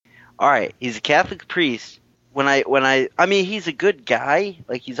All right, he's a Catholic priest. I mean, he's a good guy.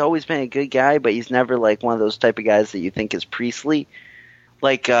 Like, he's always been a good guy, but he's never like one of those type of guys that you think is priestly.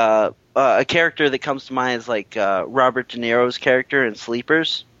 Like, a character that comes to mind is like Robert De Niro's character in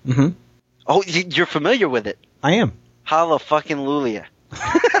Sleepers. Mm-hmm. Oh, you're familiar with it? I am. Holla fucking Lulia.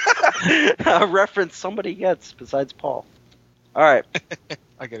 A reference somebody gets besides Paul. All right.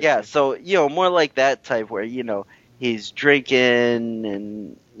 I get it. Yeah, so, more like that type where, he's drinking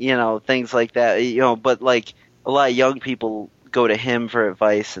and, things like that. But, like, a lot of young people go to him for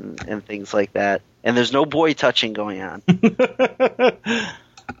advice and things like that. And there's no boy touching going on.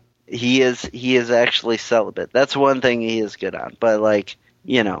 He is actually celibate. That's one thing he is good on. But, like,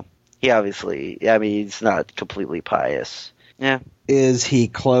 he obviously, I mean, he's not completely pious. Yeah. Is he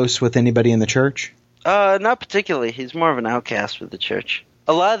close with anybody in the church? Not particularly. He's more of an outcast with the church.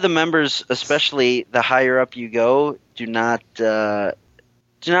 A lot of the members, especially the higher up you go, do not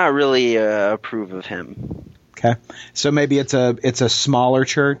really approve of him. Okay, so maybe it's a smaller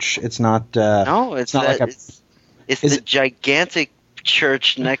church. It's not. No, it's not that, like a. It's the gigantic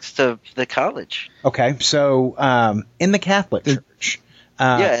church next to the college. Okay, so in the Catholic Church,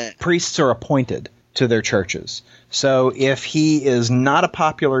 priests are appointed to their churches. So if he is not a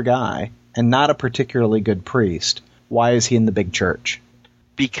popular guy and not a particularly good priest, why is he in the big church?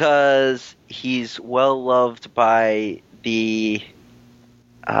 Because he's well loved by the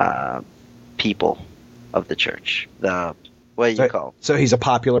people of the church. What do you call him? So he's a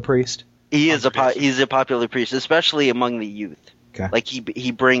popular priest? He's a popular priest, especially among the youth. Okay. Like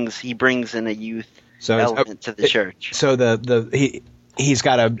he brings in a youth element to the church. So he's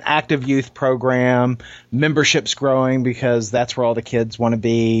got an active youth program. Membership's growing because that's where all the kids want to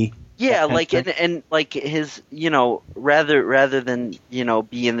be. Yeah, like and like his, rather than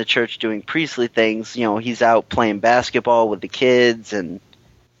be in the church doing priestly things, he's out playing basketball with the kids and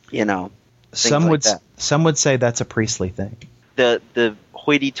some like that. Some would say that's a priestly thing. The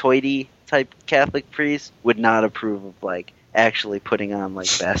hoity-toity type Catholic priest would not approve of like actually putting on like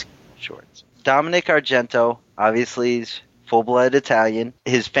basketball shorts. Dominic Argento, obviously, he's full-blood Italian.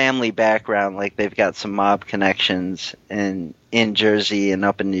 His family background, like they've got some mob connections in Jersey and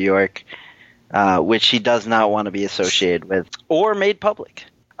up in New York, which he does not want to be associated with or made public.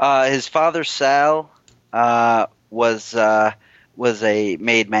 His father, Sal, was a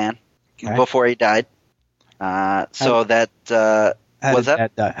made man before he died. How did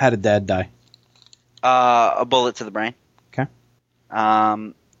Dad die? A bullet to the brain. Okay.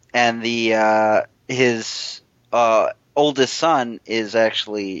 And his oldest son is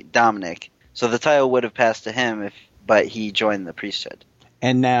actually Dominic. So the title would have passed to him but he joined the priesthood.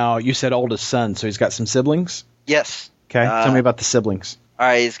 And now you said oldest son, so he's got some siblings? Yes. Okay. Tell me about the siblings. All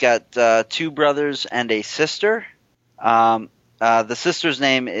right. He's got 2 brothers and a sister. The sister's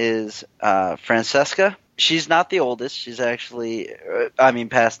name is Francesca. She's not the oldest. She's actually,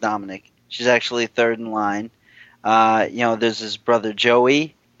 past Dominic. She's actually third in line. There's his brother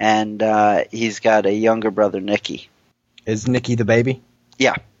Joey, and he's got a younger brother, Nicky. Is Nicky the baby?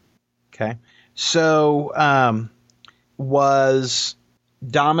 Yeah. Okay. So, was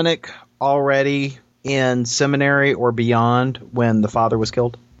Dominic already in seminary or beyond when the father was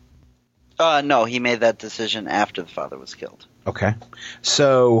killed? No, he made that decision after the father was killed. Okay.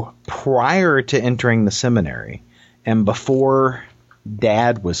 So prior to entering the seminary and before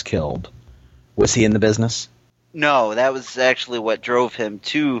Dad was killed, was he in the business? No, that was actually what drove him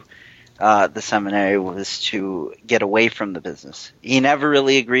to the seminary, was to get away from the business. He never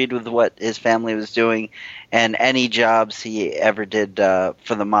really agreed with what his family was doing, and any jobs he ever did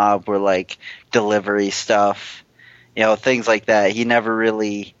for the mob were like delivery stuff, things like that. He never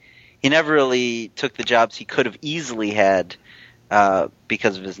really took the jobs he could have easily had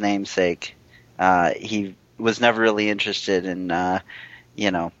because of his namesake. He was never really interested in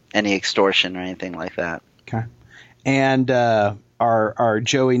any extortion or anything like that. Okay. And are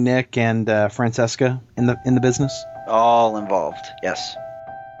Joey, Nick, and Francesca in the business? All involved, yes.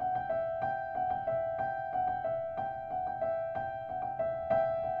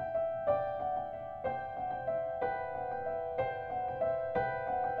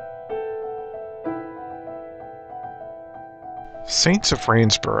 Saints of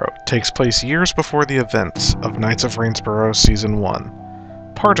Rainsboro takes place years before the events of Knights of Rainsboro Season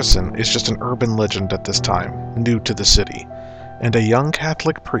 1. Partisan is just an urban legend at this time, new to the city, and a young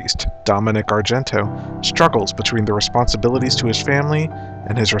Catholic priest, Dominic Argento, struggles between the responsibilities to his family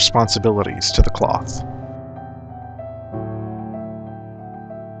and his responsibilities to the cloth.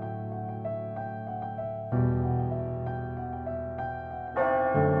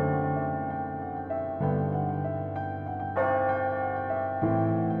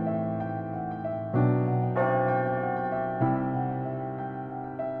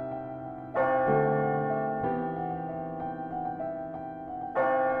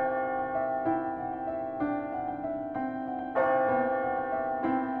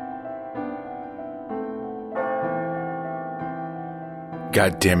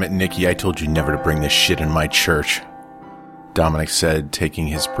 God damn it, Nicky, I told you never to bring this shit in my church, Dominic said, taking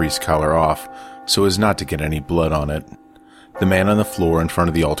his priest collar off so as not to get any blood on it. The man on the floor in front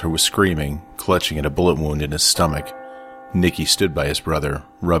of the altar was screaming, clutching at a bullet wound in his stomach. Nicky stood by his brother,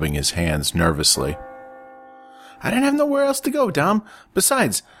 rubbing his hands nervously. I didn't have nowhere else to go, Dom.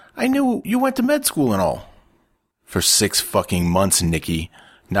 Besides, I knew you went to med school and all. For 6 fucking months, Nicky.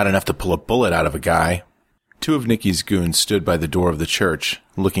 Not enough to pull a bullet out of a guy. 2 of Nicky's goons stood by the door of the church,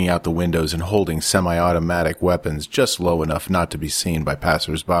 looking out the windows and holding semi-automatic weapons just low enough not to be seen by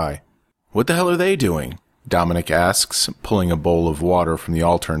passers-by. What the hell are they doing? Dominic asks, pulling a bowl of water from the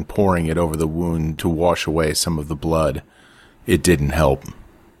altar and pouring it over the wound to wash away some of the blood. It didn't help.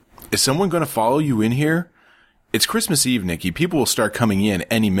 Is someone going to follow you in here? It's Christmas Eve, Nicky. People will start coming in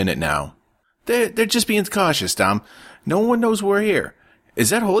any minute now. They're just being cautious, Dom. No one knows we're here.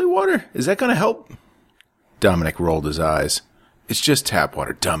 Is that holy water? Is that going to help? Dominic rolled his eyes. It's just tap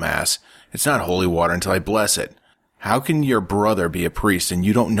water, dumbass. It's not holy water until I bless it. How can your brother be a priest and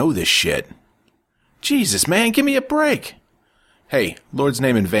you don't know this shit? Jesus, man, give me a break. Hey, Lord's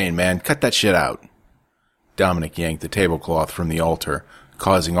name in vain, man. Cut that shit out. Dominic yanked the tablecloth from the altar,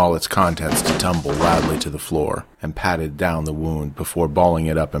 causing all its contents to tumble loudly to the floor, and patted down the wound before balling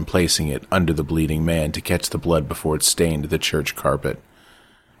it up and placing it under the bleeding man to catch the blood before it stained the church carpet.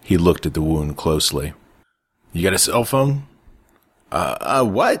 He looked at the wound closely. You got a cell phone?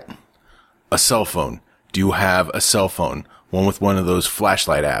 What? A cell phone. Do you have a cell phone? One with one of those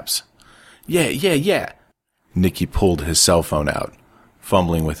flashlight apps? Yeah. Nicky pulled his cell phone out,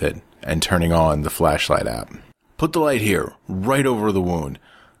 fumbling with it and turning on the flashlight app. Put the light here, right over the wound.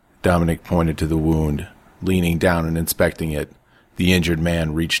 Dominic pointed to the wound, leaning down and inspecting it. The injured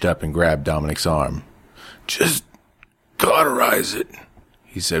man reached up and grabbed Dominic's arm. Just cauterize it,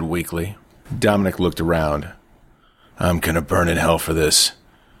 he said weakly. Dominic looked around. I'm gonna burn in hell for this.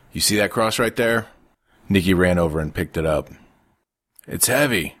 You see that cross right there? Nicky ran over and picked it up. It's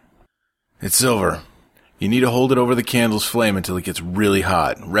heavy. It's silver. You need to hold it over the candle's flame until it gets really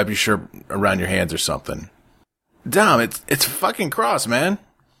hot. Wrap your shirt around your hands or something. Dom, it's a fucking cross, man.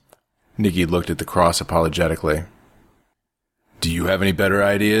 Nicky looked at the cross apologetically. Do you have any better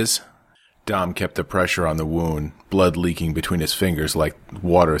ideas? Dom kept the pressure on the wound, blood leaking between his fingers like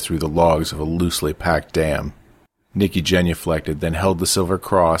water through the logs of a loosely packed dam. Nicky genuflected, then held the silver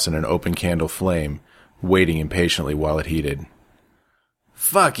cross in an open candle flame, waiting impatiently while it heated.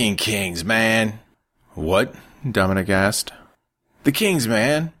 Fucking Kings, man. What? Dominic asked. The Kings,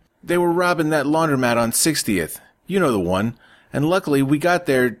 man. They were robbing that laundromat on 60th. You know the one. And luckily we got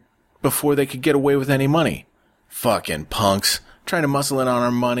there before they could get away with any money. Fucking punks. Trying to muscle in on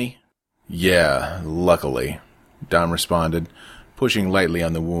our money. Yeah, luckily, Dom responded, pushing lightly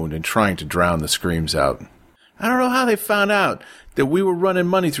on the wound and trying to drown the screams out. I don't know how they found out that we were running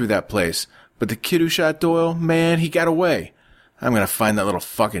money through that place, but the kid who shot Doyle, man, he got away. I'm gonna find that little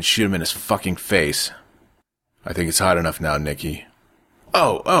fuck and shoot him in his fucking face. I think it's hot enough now, Nicky.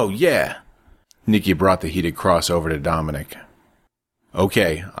 Oh, yeah. Nicky brought the heated cross over to Dominic.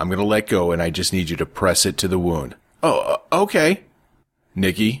 Okay, I'm gonna let go and I just need you to press it to the wound. Oh, okay.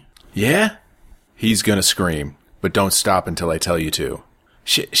 Nicky? Yeah? He's gonna scream, but don't stop until I tell you to.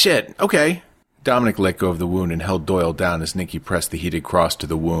 Shit, okay. Dominic let go of the wound and held Doyle down as Nicky pressed the heated cross to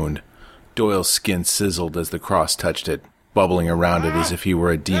the wound. Doyle's skin sizzled as the cross touched it, bubbling around it as if he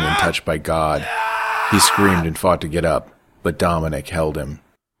were a demon touched by God. He screamed and fought to get up, but Dominic held him.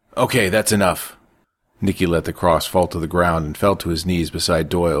 Okay, that's enough. Nicky let the cross fall to the ground and fell to his knees beside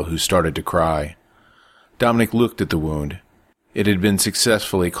Doyle, who started to cry. Dominic looked at the wound. It had been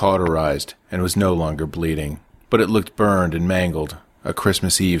successfully cauterized and was no longer bleeding, but it looked burned and mangled, a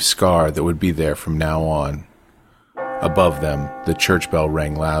Christmas Eve scar that would be there from now on. Above them, the church bell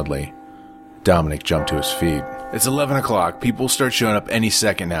rang loudly. Dominic jumped to his feet. It's 11 o'clock. People start showing up any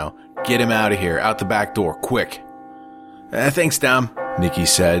second now. Get him out of here, out the back door, quick. Thanks, Dom, Nicky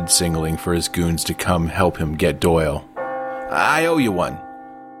said, signaling for his goons to come help him get Doyle. I owe you one.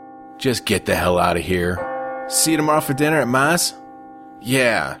 Just get the hell out of here. See you tomorrow for dinner at Ma's?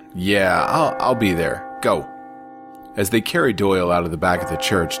 Yeah, I'll be there. Go. As they carried Doyle out of the back of the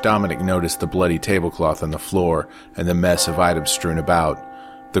church, Dominic noticed the bloody tablecloth on the floor and the mess of items strewn about.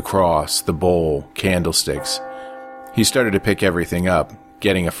 The cross, the bowl, candlesticks. He started to pick everything up,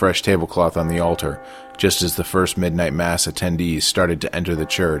 getting a fresh tablecloth on the altar, just as the first midnight mass attendees started to enter the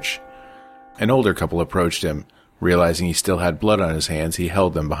church. An older couple approached him. Realizing he still had blood on his hands, he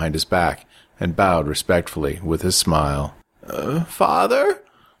held them behind his back and bowed respectfully with his smile. Father?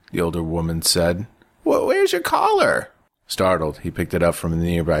 The older woman said. Where's your collar? Startled, he picked it up from the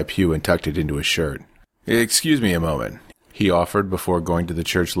nearby pew and tucked it into his shirt. Excuse me a moment. he offered before going to the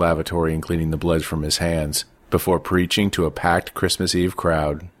church lavatory and cleaning the blood from his hands, before preaching to a packed Christmas Eve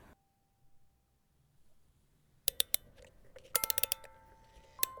crowd.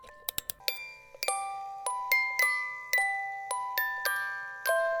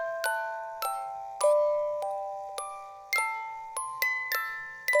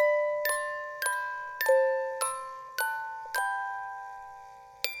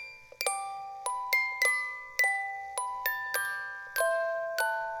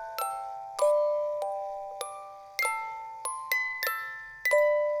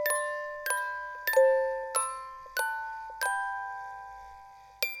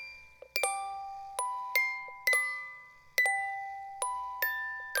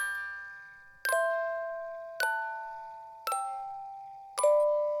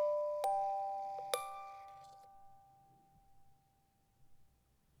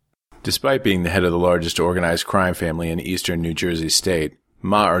 Despite being the head of the largest organized crime family in eastern New Jersey state,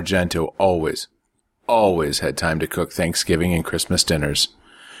 Ma Argento always had time to cook Thanksgiving and Christmas dinners.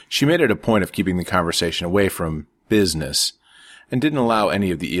 She made it a point of keeping the conversation away from business and didn't allow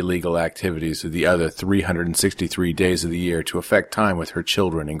any of the illegal activities of the other 363 days of the year to affect time with her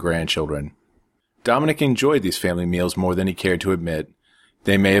children and grandchildren. Dominic enjoyed these family meals more than he cared to admit.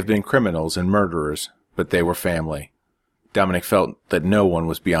 They may have been criminals and murderers, but they were family. Dominic felt that no one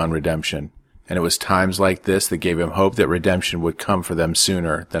was beyond redemption, and it was times like this that gave him hope that redemption would come for them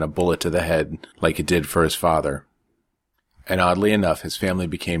sooner than a bullet to the head like it did for his father. And oddly enough, his family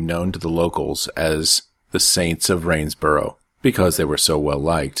became known to the locals as the Saints of Rainsboro, because they were so well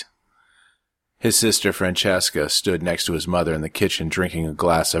liked. His sister Francesca stood next to his mother in the kitchen drinking a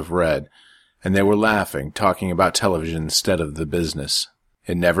glass of red, and they were laughing, talking about television instead of the business.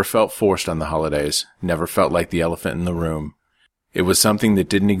 It never felt forced on the holidays, never felt like the elephant in the room. It was something that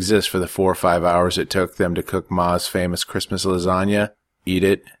didn't exist for the 4 or 5 hours it took them to cook Ma's famous Christmas lasagna, eat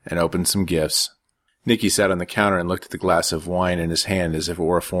it, and open some gifts. Nicky sat on the counter and looked at the glass of wine in his hand as if it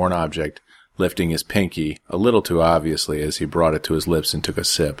were a foreign object, lifting his pinky, a little too obviously, as he brought it to his lips and took a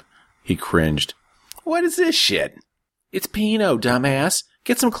sip. He cringed. "What is this shit?" "It's Pinot, dumbass.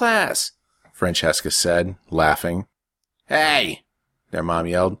 Get some class," Francesca said, laughing. "Hey!" their mom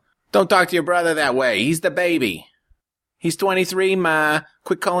yelled. "Don't talk to your brother that way. He's the baby." "He's 23, Ma.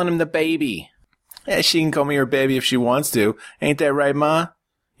 Quit calling him the baby." She can call me her baby if she wants to. Ain't that right, Ma?"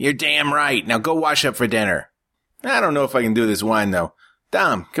 "You're damn right. Now go wash up for dinner." "I don't know if I can do this wine, though.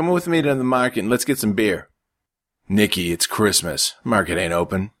 Dom, come with me to the market and let's get some beer." "Nicky, it's Christmas. Market ain't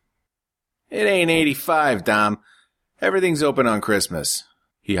open." "It ain't 85, Dom. Everything's open on Christmas."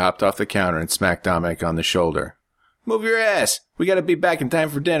 He hopped off the counter and smacked Dominic on the shoulder. "Move your ass. We gotta be back in time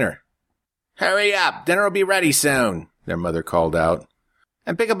for dinner." "Hurry up. Dinner will be ready soon," their mother called out.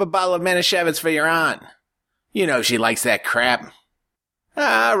 "And pick up a bottle of Manischewitz for your aunt. You know she likes that crap."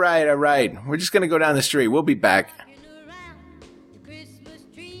 All right. We're just gonna go down the street. We'll be back."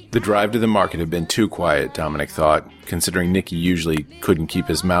 The drive to the market had been too quiet, Dominic thought, considering Nicky usually couldn't keep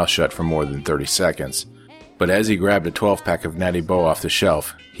his mouth shut for more than 30 seconds. But as he grabbed a 12-pack of Natty Boh off the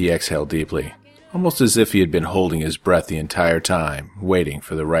shelf, he exhaled deeply, almost as if he had been holding his breath the entire time, waiting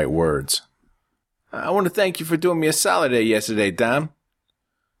for the right words. "I want to thank you for doing me a solid yesterday, Dom."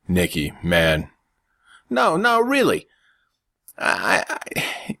 "Nicky, man." No, really. I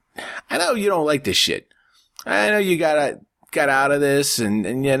know you don't like this shit. I know you got out of this,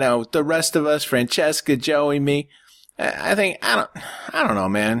 and you know, the rest of us, Francesca, Joey, me, I don't know,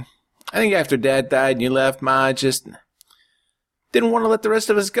 man. I think after Dad died and you left, Ma, I just didn't want to let the rest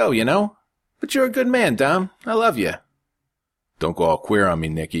of us go, you know? But you're a good man, Dom. I love you. Don't go all queer on me,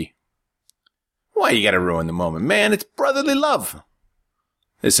 Nicky. Why you gotta ruin the moment, man? It's brotherly love.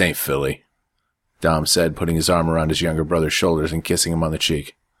 This ain't Philly, Dom said, putting his arm around his younger brother's shoulders and kissing him on the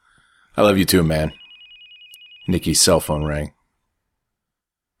cheek. I love you too, man. Nicky's cell phone rang.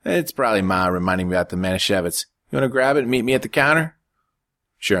 It's probably Ma reminding me about the Manischewitz. You want to grab it and meet me at the counter?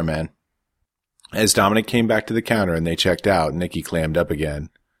 Sure, man. As Dominic came back to the counter and they checked out, Nicky clammed up again.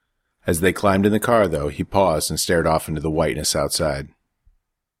 As they climbed in the car, though, he paused and stared off into the whiteness outside.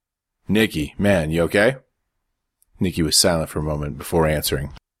 Nicky, man, you okay? Nicky was silent for a moment before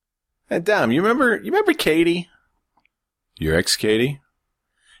answering. Hey, Dom, you remember Katie? Your ex, Katie?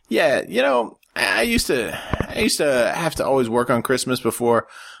 Yeah, you know, I used to have to always work on Christmas before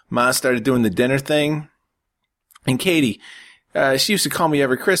Ma started doing the dinner thing. And Katie, she used to call me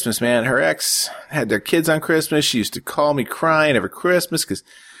every Christmas, man. Her ex had their kids on Christmas. She used to call me crying every Christmas because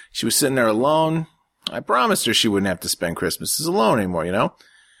she was sitting there alone. I promised her she wouldn't have to spend Christmases alone anymore, you know?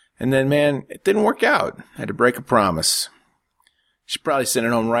 And then, man, it didn't work out. I had to break a promise. She's probably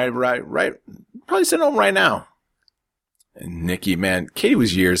sitting home probably sitting home right now. Nikki, man, Katie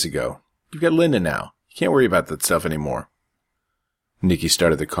was years ago. You've got Linda now. You can't worry about that stuff anymore. Nikki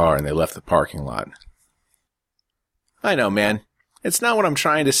started the car and they left the parking lot. I know, man. It's not what I'm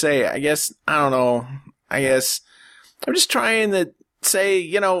trying to say. I guess I'm just trying to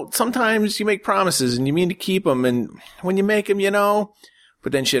say, sometimes you make promises and you mean to keep them, and when you make them,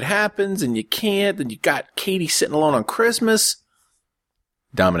 but then shit happens and you can't, and you got Katie sitting alone on Christmas.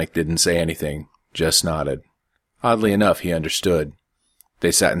 Dominic didn't say anything, just nodded. Oddly enough, he understood.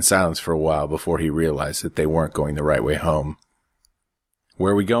 They sat in silence for a while before he realized that they weren't going the right way home.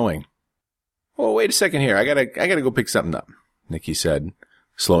 Where are we going? Oh, wait a second here. I gotta go pick something up, Nikki said,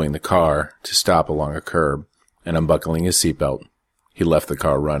 slowing the car to stop along a curb and unbuckling his seatbelt. He left the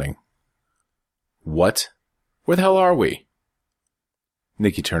car running. What? Where the hell are we?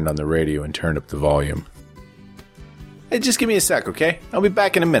 Nikki turned on the radio and turned up the volume. Hey, just give me a sec, okay? I'll be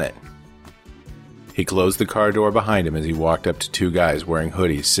back in a minute. He closed the car door behind him as he walked up to two guys wearing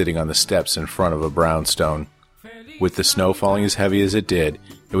hoodies sitting on the steps in front of a brownstone. With the snow falling as heavy as it did,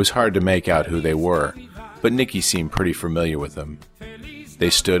 it was hard to make out who they were, but Nikki seemed pretty familiar with them. They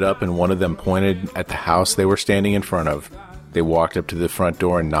stood up and one of them pointed at the house they were standing in front of. They walked up to the front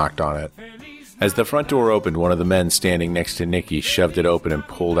door and knocked on it. As the front door opened, one of the men standing next to Nikki shoved it open and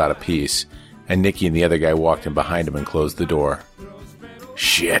pulled out a piece, and Nikki and the other guy walked in behind him and closed the door.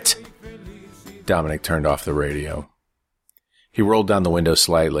 Shit! Dominic turned off the radio. He rolled down the window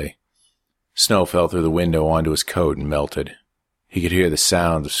slightly. Snow fell through the window onto his coat and melted. He could hear the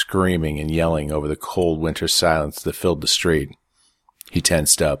sound of screaming and yelling over the cold winter silence that filled the street. He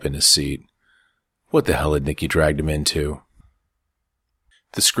tensed up in his seat. What the hell had Nikki dragged him into?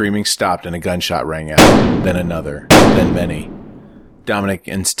 The screaming stopped and a gunshot rang out, then another, then many. Dominic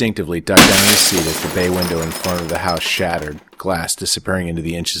instinctively ducked down in his seat as the bay window in front of the house shattered, glass disappearing into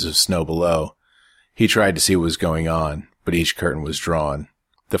the inches of snow below. He tried to see what was going on, but each curtain was drawn.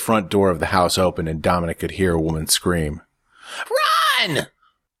 The front door of the house opened and Dominic could hear a woman scream. Run!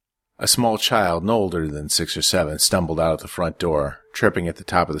 A small child, no older than 6 or 7, stumbled out of the front door, tripping at the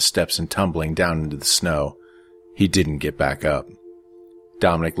top of the steps and tumbling down into the snow. He didn't get back up.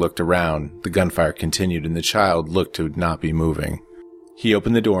 Dominic looked around. The gunfire continued and the child looked to not be moving. He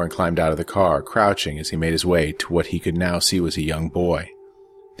opened the door and climbed out of the car, crouching as he made his way to what he could now see was a young boy.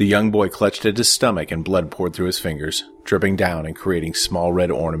 The young boy clutched at his stomach and blood poured through his fingers, dripping down and creating small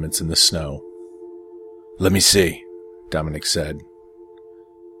red ornaments in the snow. Let me see, Dominic said.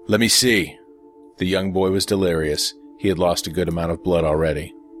 Let me see. The young boy was delirious. He had lost a good amount of blood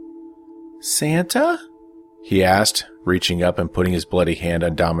already. Santa? He asked, reaching up and putting his bloody hand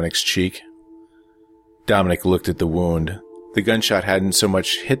on Dominic's cheek. Dominic looked at the wound. The gunshot hadn't so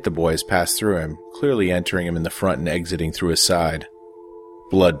much hit the boy as passed through him, clearly entering him in the front and exiting through his side.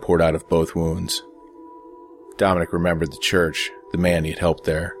 Blood poured out of both wounds. Dominic remembered the church, the man he had helped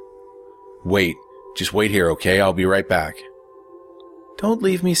there. Wait, just wait here, okay? I'll be right back. Don't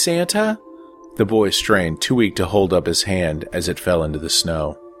leave me, Santa. The boy strained, too weak to hold up his hand as it fell into the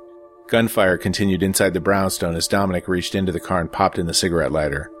snow. Gunfire continued inside the brownstone as Dominic reached into the car and popped in the cigarette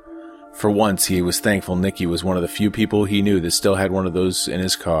lighter. For once, he was thankful Nikki was one of the few people he knew that still had one of those in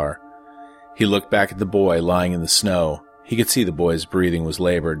his car. He looked back at the boy lying in the snow. He could see the boy's breathing was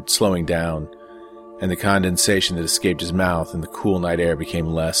labored, slowing down, and the condensation that escaped his mouth in the cool night air became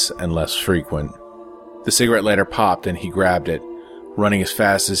less and less frequent. The cigarette lighter popped and he grabbed it, running as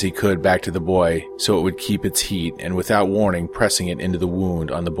fast as he could back to the boy so it would keep its heat, and without warning pressing it into the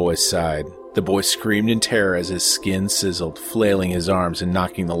wound on the boy's side. The boy screamed in terror as his skin sizzled, flailing his arms and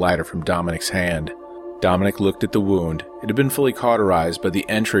knocking the lighter from Dominic's hand. Dominic looked at the wound. It had been fully cauterized, but the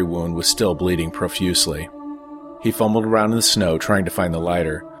entry wound was still bleeding profusely. He fumbled around in the snow, trying to find the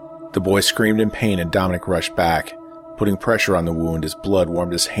lighter. The boy screamed in pain and Dominic rushed back, putting pressure on the wound as blood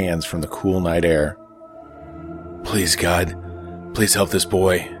warmed his hands from the cool night air. Please, God, please help this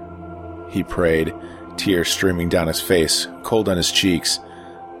boy, he prayed, tears streaming down his face, cold on his cheeks.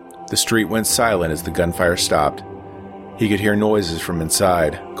 The street went silent as the gunfire stopped. He could hear noises from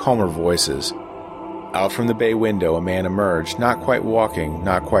inside, calmer voices. Out from the bay window, a man emerged, not quite walking,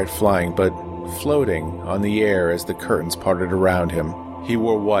 not quite flying, but floating on the air as the curtains parted around him. He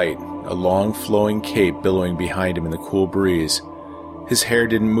wore white, a long flowing cape billowing behind him in the cool breeze. His hair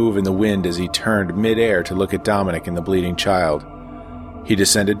didn't move in the wind as he turned mid-air to look at Dominic and the bleeding child. He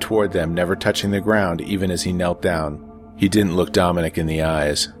descended toward them, never touching the ground even as he knelt down. He didn't look Dominic in the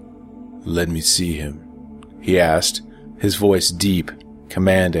eyes. Let me see him, he asked, his voice deep,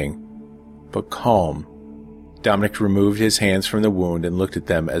 commanding, but calm. Dominic removed his hands from the wound and looked at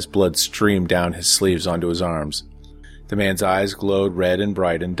them as blood streamed down his sleeves onto his arms. The man's eyes glowed red and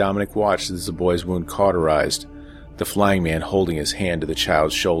bright, and Dominic watched as the boy's wound cauterized. the flying man holding his hand to the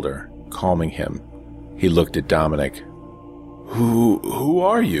child's shoulder, calming him. He looked at Dominic. Who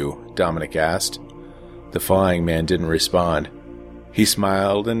are you? Dominic asked. The flying man didn't respond. He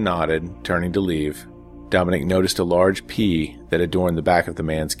smiled and nodded, turning to leave. Dominic noticed a large P that adorned the back of the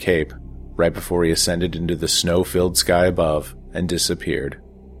man's cape, right before he ascended into the snow-filled sky above and disappeared.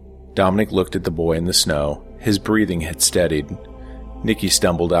 Dominic looked at the boy in the snow. His breathing had steadied. Nicky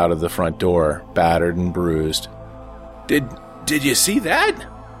stumbled out of the front door, battered and bruised. Did you see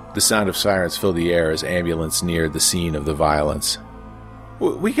that? The sound of sirens filled the air as ambulance neared the scene of the violence.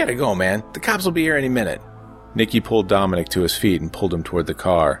 We gotta go, man. The cops will be here any minute. Nicky pulled Dominic to his feet and pulled him toward the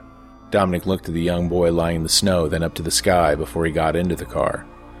car. Dominic looked at the young boy lying in the snow, then up to the sky before he got into the car.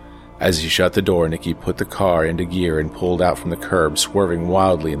 As he shut the door, Nicky put the car into gear and pulled out from the curb, swerving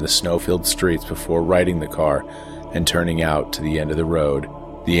wildly in the snow-filled streets before righting the car and turning out to the end of the road,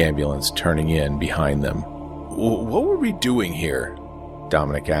 the ambulance turning in behind them. What were we doing here?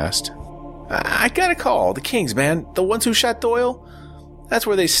 Dominic asked. I got a call. The Kings, man. The ones who shot Doyle? That's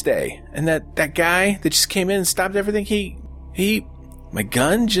where they stay. And that guy that just came in and stopped everything, my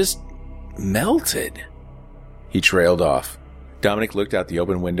gun just melted. He trailed off. Dominic looked out the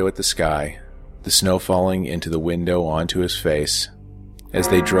open window at the sky, the snow falling into the window onto his face. As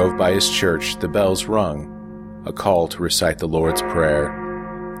they drove by his church, the bells rung, a call to recite the Lord's Prayer.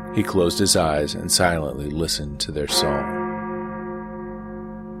 He closed his eyes and silently listened to their song.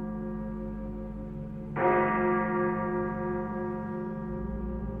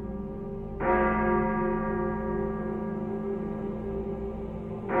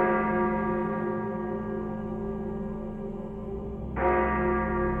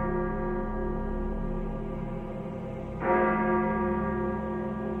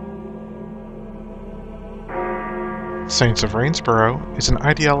 Saints of Rainsboro is an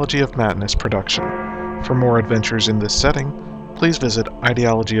Ideology of Madness production. For more adventures in this setting, please visit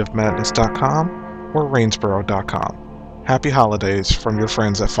ideologyofmadness.com or rainsboro.com. Happy holidays from your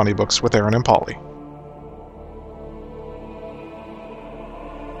friends at Funny Books with Aaron and Polly.